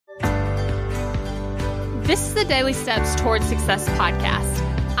This is the Daily Steps Towards Success podcast.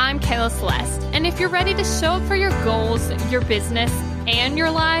 I'm Kayla Celeste, and if you're ready to show up for your goals, your business, and your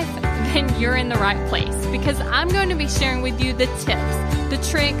life, then you're in the right place, because I'm going to be sharing with you the tips, the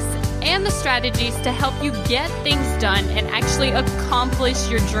tricks, and the strategies to help you get things done and actually accomplish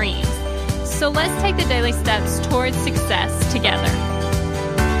your dreams. So let's take the daily steps towards success together.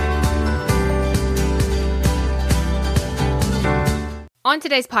 On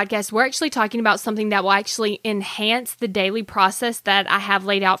today's podcast, we're actually talking about something that will actually enhance the daily process that I have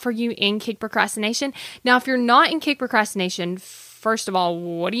laid out for you in Kick Procrastination. Now, if you're not in Kick Procrastination, first of all,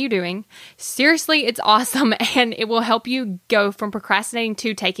 what are you doing? Seriously, it's awesome, and it will help you go from procrastinating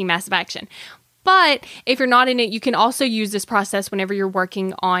to taking massive action. But if you're not in it, you can also use this process whenever you're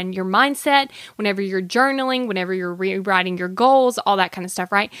working on your mindset, whenever you're journaling, whenever you're rewriting your goals, all that kind of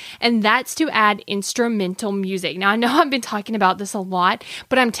stuff, right? And that's to add instrumental music. Now, I know I've been talking about this a lot,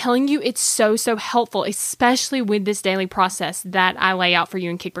 but I'm telling you, it's so helpful, especially with this daily process that I lay out for you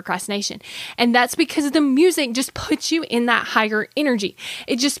in Kick Procrastination. And that's because the music just puts you in that higher energy.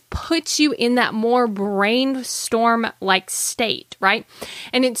 It just puts you in that more brainstorm-like state, right?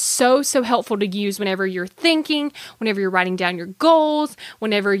 And it's so helpful to use whenever you're thinking, whenever you're writing down your goals,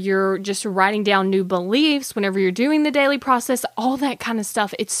 whenever you're just writing down new beliefs, whenever you're doing the daily process, all that kind of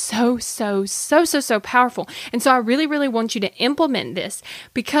stuff. It's so powerful. And so I really want you to implement this,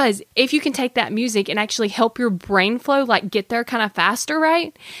 because if you can take that music and actually help your brain flow, like get there kind of faster,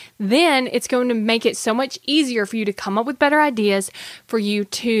 right? Then it's going to make it so much easier for you to come up with better ideas, for you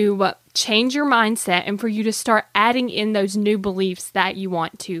to change your mindset, and for you to start adding in those new beliefs that you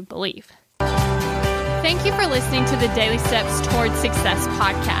want to believe. Thank you for listening to the Daily Steps Towards Success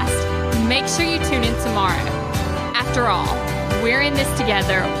podcast. Make sure you tune in tomorrow. After all, we're in this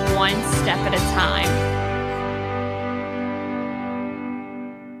together, one step at a time.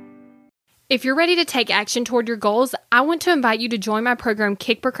 If you're ready to take action toward your goals, I want to invite you to join my program,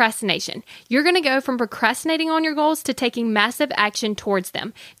 Kick Procrastination. You're going to go from procrastinating on your goals to taking massive action towards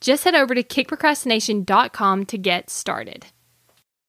them. Just head over to kickprocrastination.com to get started.